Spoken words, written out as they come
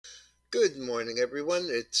Good morning, everyone.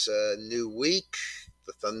 It's a new week.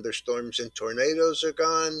 The thunderstorms and tornadoes are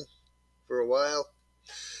gone for a while.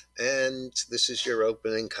 And this is your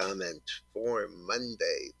opening comment for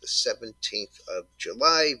Monday, the 17th of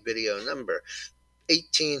July, video number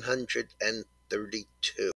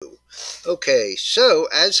 1832. Okay, so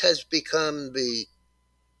as has become the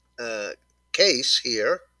uh, case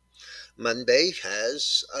here, Monday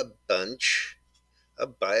has a bunch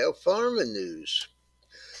of biopharma news.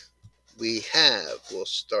 We'll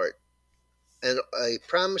start a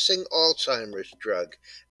promising Alzheimer's drug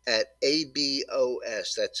at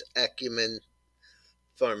Abos, that's Acumen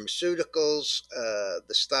Pharmaceuticals.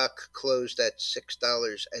 The stock closed at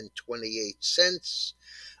 $6.28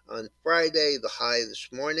 on Friday. The high this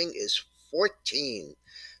morning is 14,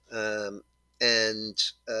 um, and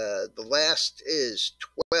the last is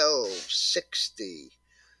 12.60.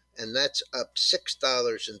 And that's up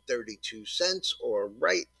 $6.32, or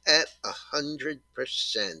right at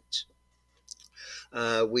 100%.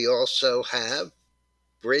 We also have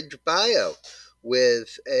Bbio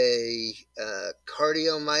with a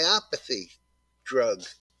cardiomyopathy drug,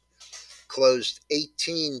 closed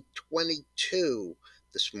 1822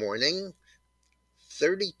 this morning,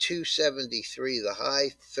 32.73 the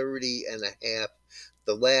high, 30 and a half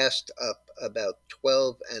the last, up about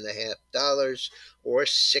 $12.50, or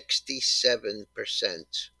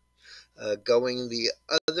 67%. Going the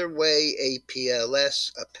other way,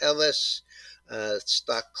 Apellis,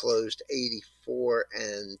 stock closed 84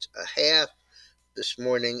 and a half this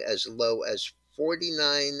morning, as low as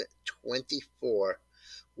 49.24,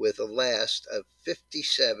 with a last of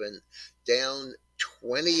 57, down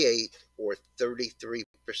 28, or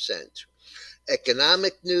 33%.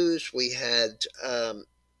 Economic news, we had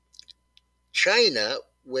China,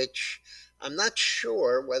 which I'm not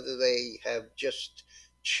sure whether they have just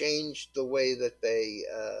changed the way that they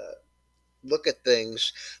look at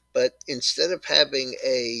things, but instead of having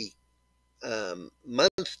a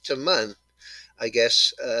month to month, I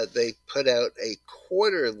guess they put out a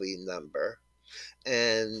quarterly number,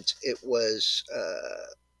 and it was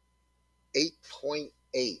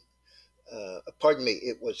 8.8. Pardon me,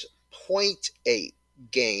 it was 0.8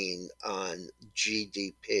 gain on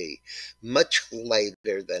GDP, much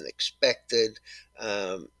lighter than expected,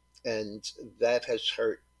 and that has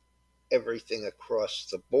hurt everything across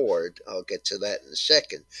the board. I'll get to that in a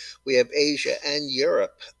second. We have Asia and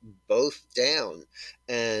Europe both down,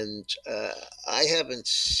 and I haven't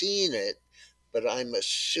seen it, but I'm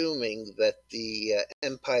assuming that the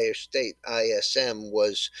Empire State ISM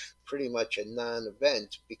was pretty much a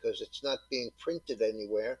non-event because it's not being printed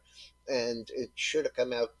anywhere, and it should have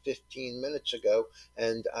come out 15 minutes ago,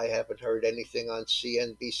 and I haven't heard anything on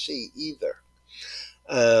CNBC either.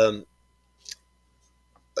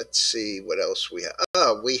 Let's see what else we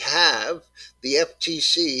have. We have the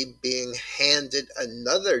FTC being handed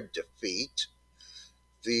another defeat.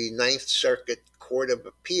 The Ninth Circuit Court of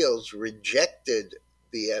Appeals rejected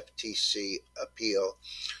the FTC appeal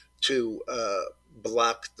to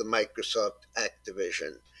block the Microsoft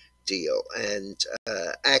Activision deal, and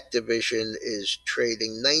Activision is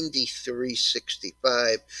trading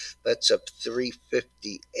 93.65. That's up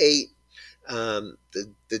 3.58.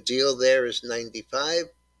 The deal there is 95.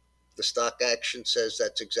 The stock action says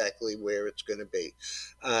that's exactly where it's going to be.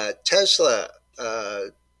 Tesla,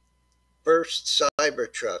 first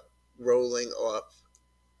Cybertruck rolling off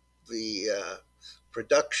the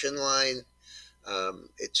production line.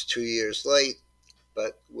 It's 2 years late,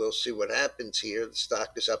 but we'll see what happens here. The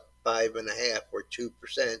stock is up 5.5 or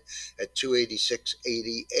 2% at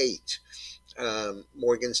 286.88.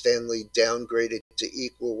 Morgan Stanley downgraded to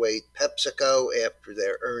equal weight PepsiCo after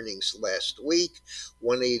their earnings last week,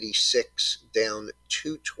 186 down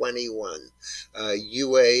 221.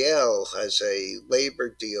 UAL has a labor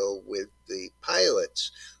deal with the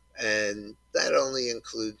pilots, and that only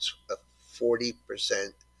includes a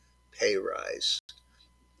 40% pay rise.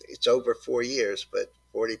 It's over 4 years, but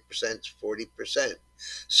 40% is 40%.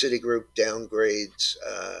 Citigroup downgrades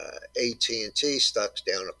AT&T, stocks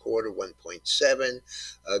down a quarter, 1.7.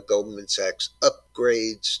 Goldman Sachs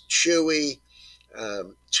upgrades Chewy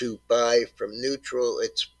to buy from neutral.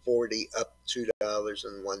 It's 40, up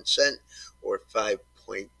 $2.01, or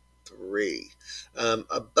 5.3.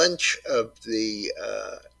 A bunch of the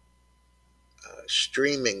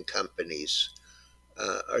streaming companies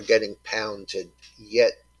are getting pounded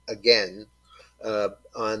yet again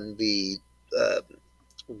on the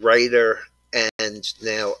writer and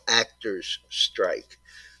now actors strike.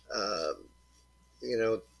 Um, you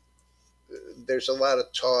know, there's a lot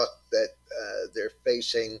of talk that they're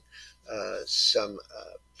facing some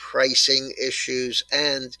pricing issues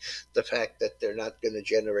and the fact that they're not going to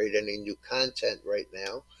generate any new content right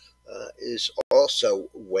now is also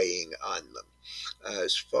weighing on them.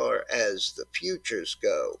 As far as the futures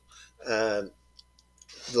go, um,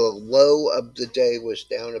 the low of the day was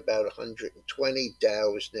down about 120.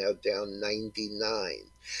 Dow is now down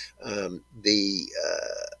 99. The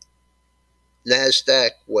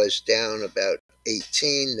NASDAQ was down about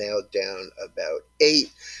 18, now down about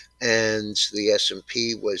 8. And the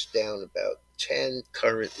S&P was down about 10,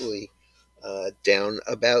 currently down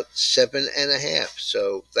about 7.5.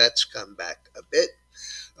 So that's come back a bit.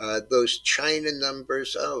 Those China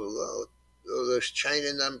numbers, those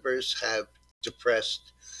China numbers have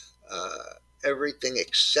depressed everything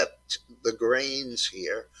except the grains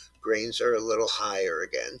here. Grains are a little higher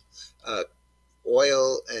again. Uh,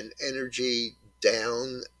 Oil and energy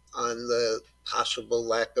down on the possible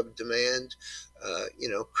lack of demand.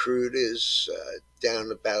 Crude is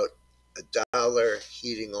down about $1,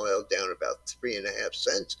 heating oil down about 3.5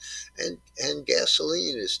 cents, and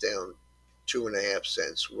gasoline is down 2.5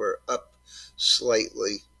 cents. We're up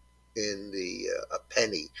slightly in the a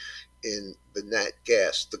penny in the nat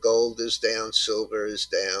gas. The gold is down, silver is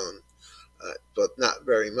down, but not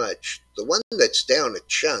very much. The one that's down a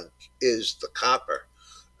chunk is the copper,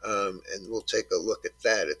 and we'll take a look at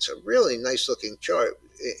that. It's a really nice looking chart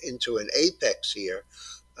into an apex here,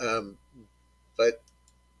 but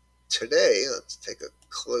today, let's take a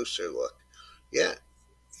closer look. Yeah,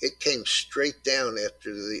 it came straight down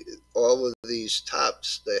after all of these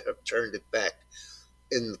tops that have turned it back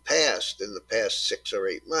in the past 6 or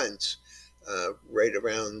 8 months, right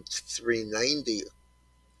around 390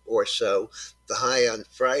 or so. The high on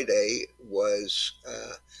Friday was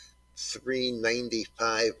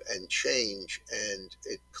 395 and change, and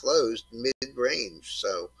it closed mid-range.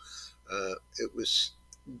 So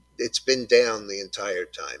it's been down the entire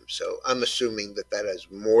time. So I'm assuming that has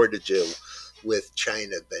more to do with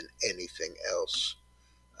China than anything else.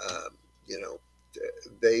 Um, you know,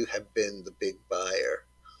 they have been the big buyer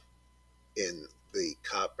in the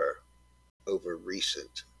copper over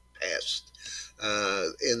recent past.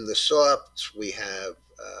 In the softs, we have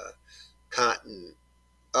cotton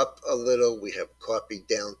up a little. We have coffee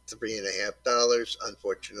down $3.50.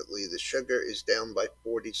 Unfortunately, the sugar is down by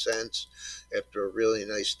 40 cents after a really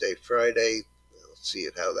nice day Friday. We'll see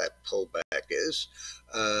how that pullback is.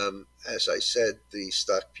 As I said, the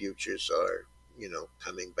stock futures are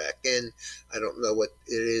coming back in. I don't know what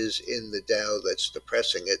it is in the Dow that's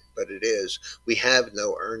depressing it, but it is. We have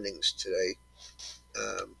no earnings today.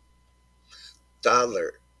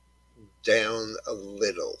 Dollar down a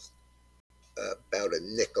little, about a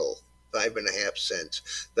nickel, 5.5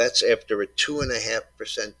 cents. That's after a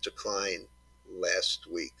 2.5% decline last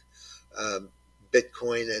week.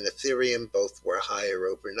 Bitcoin and Ethereum both were higher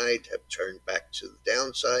overnight, have turned back to the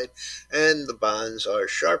downside, and the bonds are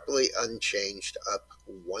sharply unchanged, up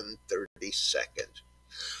 1/32.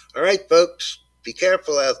 All right, folks, be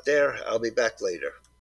careful out there. I'll be back later.